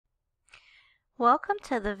Welcome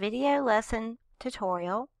to the video lesson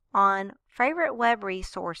tutorial on favorite web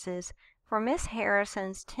resources for Miss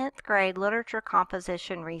Harrison's 10th grade literature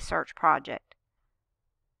composition research project.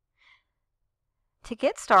 To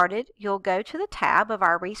get started, you'll go to the tab of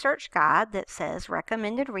our research guide that says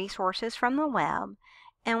Recommended Resources from the Web,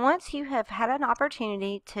 and once you have had an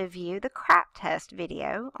opportunity to view the crack test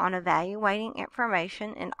video on evaluating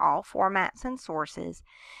information in all formats and sources,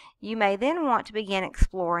 you may then want to begin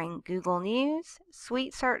exploring Google News,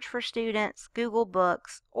 Suite Search for Students, Google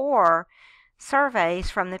Books, or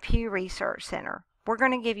surveys from the Pew Research Center. We're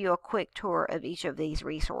going to give you a quick tour of each of these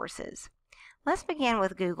resources. Let's begin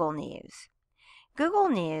with Google News. Google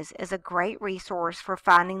News is a great resource for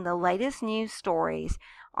finding the latest news stories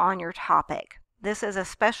on your topic. This is a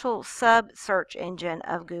special sub-search engine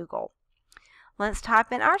of Google. Let's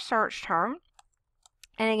type in our search term,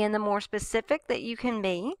 and again, the more specific that you can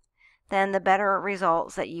be, then the better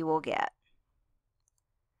results that you will get.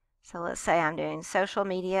 So let's say I'm doing social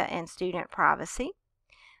media and student privacy.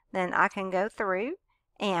 Then I can go through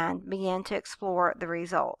and begin to explore the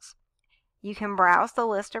results. You can browse the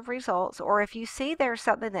list of results, or if you see there's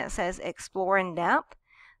something that says explore in depth,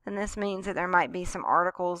 then this means that there might be some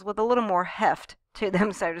articles with a little more heft to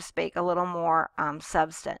them, so to speak, a little more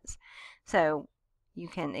substance. So you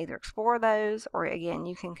can either explore those, or again,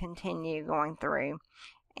 you can continue going through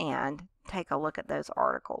and take a look at those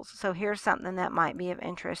articles. So here's something that might be of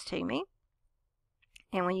interest to me.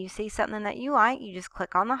 And when you see something that you like, you just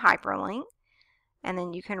click on the hyperlink, and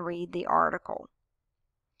then you can read the article.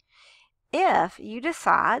 If you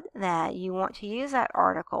decide that you want to use that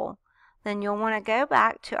article, then you'll want to go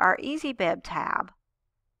back to our EasyBib tab,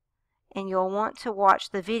 and you'll want to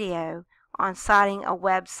watch the video on citing a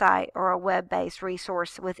website or a web-based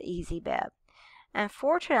resource with EasyBib.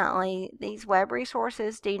 Unfortunately, these web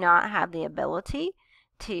resources do not have the ability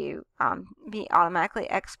to be automatically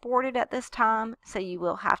exported at this time, so you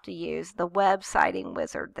will have to use the web citing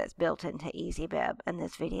wizard that's built into EasyBib, and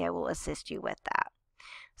this video will assist you with that.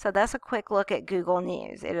 So that's a quick look at Google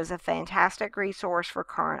News. It is a fantastic resource for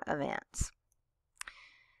current events.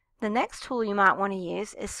 The next tool you might want to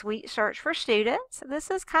use is Suite Search for Students.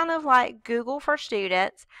 This is kind of like Google for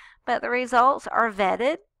students, but the results are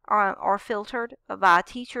vetted or filtered by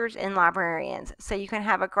teachers and librarians, so you can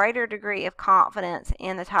have a greater degree of confidence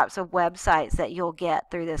in the types of websites that you'll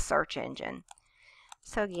get through this search engine.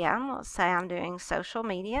 So again, let's say I'm doing social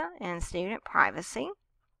media and student privacy,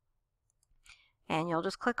 and you'll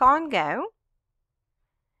just click on Go,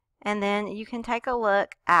 and then you can take a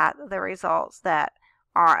look at the results that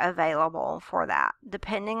are available for that.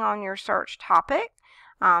 Depending on your search topic,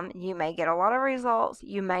 you may get a lot of results,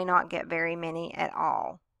 you may not get very many at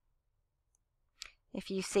all. If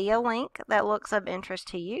you see a link that looks of interest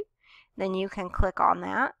to you, then you can click on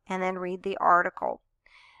that and then read the article.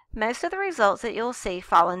 Most of the results that you'll see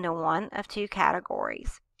fall into one of two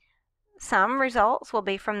categories. Some results will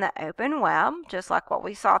be from the open web, just like what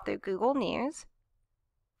we saw through Google News.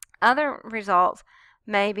 Other results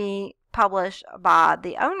may be published by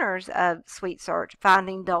the owners of Suite Search,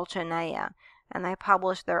 Finding Dulcinea, and they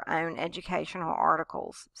publish their own educational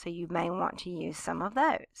articles, so you may want to use some of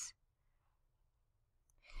those.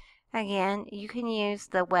 Again, you can use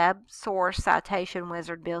the web source citation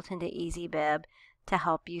wizard built into EasyBib to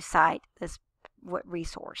help you cite this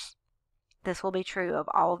resource. This will be true of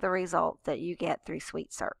all of the results that you get through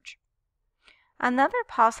Suite Search. Another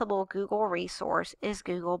possible Google resource is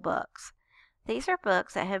Google Books. These are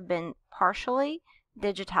books that have been partially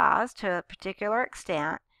digitized to a particular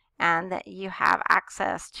extent, and that you have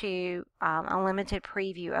access to a limited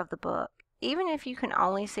preview of the book. Even if you can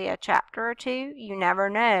only see a chapter or two, you never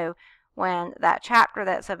know when that chapter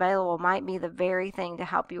that's available might be the very thing to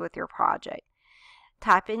help you with your project.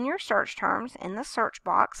 Type in your search terms in the search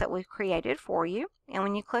box that we've created for you, and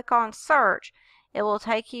when you click on search, it will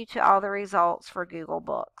take you to all the results for Google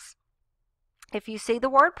Books. If you see the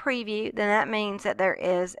word preview, then that means that there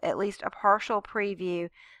is at least a partial preview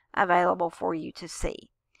available for you to see.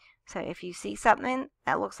 So if you see something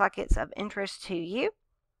that looks like it's of interest to you,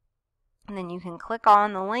 and then you can click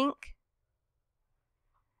on the link,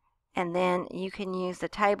 and then you can use the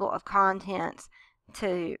table of contents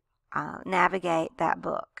to navigate that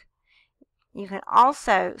book. You can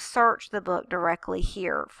also search the book directly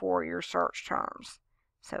here for your search terms.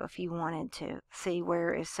 So if you wanted to see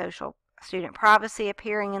where is student privacy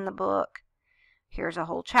appearing in the book, here's a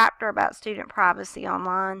whole chapter about student privacy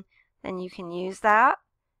online, then you can use that,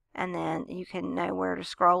 and then you can know where to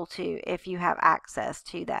scroll to if you have access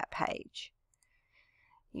to that page.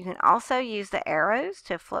 You can also use the arrows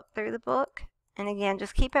to flip through the book, and again,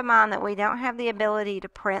 just keep in mind that we don't have the ability to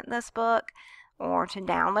print this book or to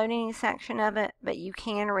download any section of it, but you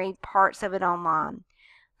can read parts of it online.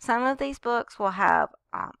 Some of these books will have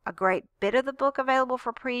a great bit of the book available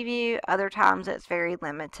for preview. Other times it's very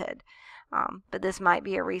limited, but this might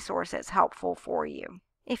be a resource that's helpful for you.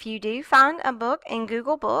 If you do find a book in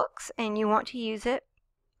Google Books and you want to use it,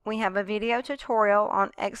 we have a video tutorial on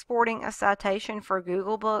exporting a citation for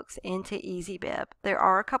Google Books into EasyBib. There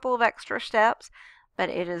are a couple of extra steps, but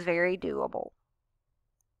it is very doable.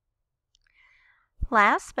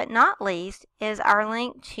 Last but not least is our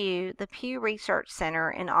link to the Pew Research Center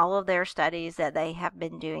and all of their studies that they have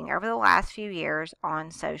been doing over the last few years on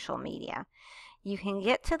social media. You can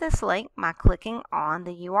get to this link by clicking on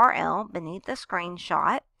the URL beneath the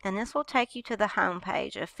screenshot, and this will take you to the home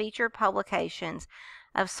page of featured publications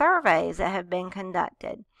of surveys that have been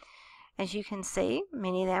conducted. As you can see,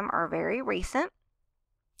 many of them are very recent.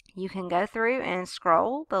 You can go through and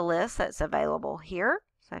scroll the list that's available here.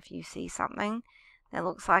 So if you see something that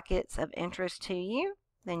looks like it's of interest to you,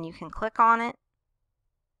 then you can click on it.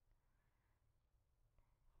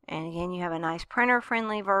 And again, you have a nice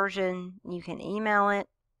printer-friendly version. You can email it.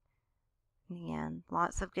 And again,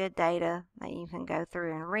 lots of good data that you can go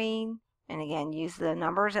through and read. And again, use the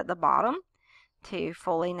numbers at the bottom to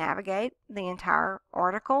fully navigate the entire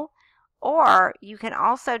article, or you can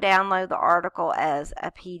also download the article as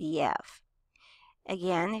a PDF.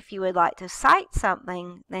 Again, if you would like to cite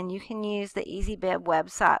something, then you can use the EasyBib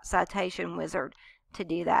website citation wizard to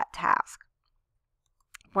do that task.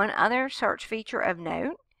 One other search feature of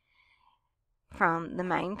note from the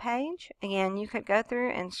main page, again, you could go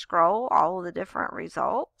through and scroll all of the different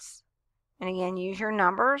results. And again, use your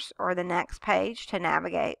numbers or the next page to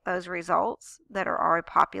navigate those results that are already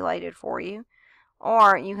populated for you.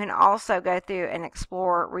 Or you can also go through and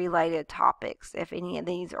explore related topics if any of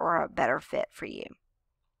these are a better fit for you.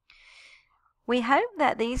 We hope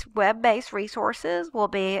that these web-based resources will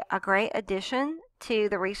be a great addition to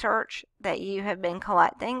the research that you have been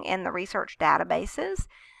collecting in the research databases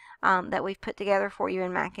that we've put together for you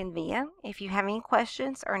in Mac and VIA. If you have any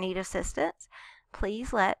questions or need assistance,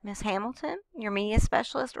 please let Ms. Hamilton, your media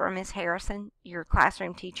specialist, or Ms. Harrison, your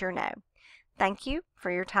classroom teacher, know. Thank you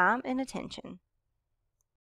for your time and attention.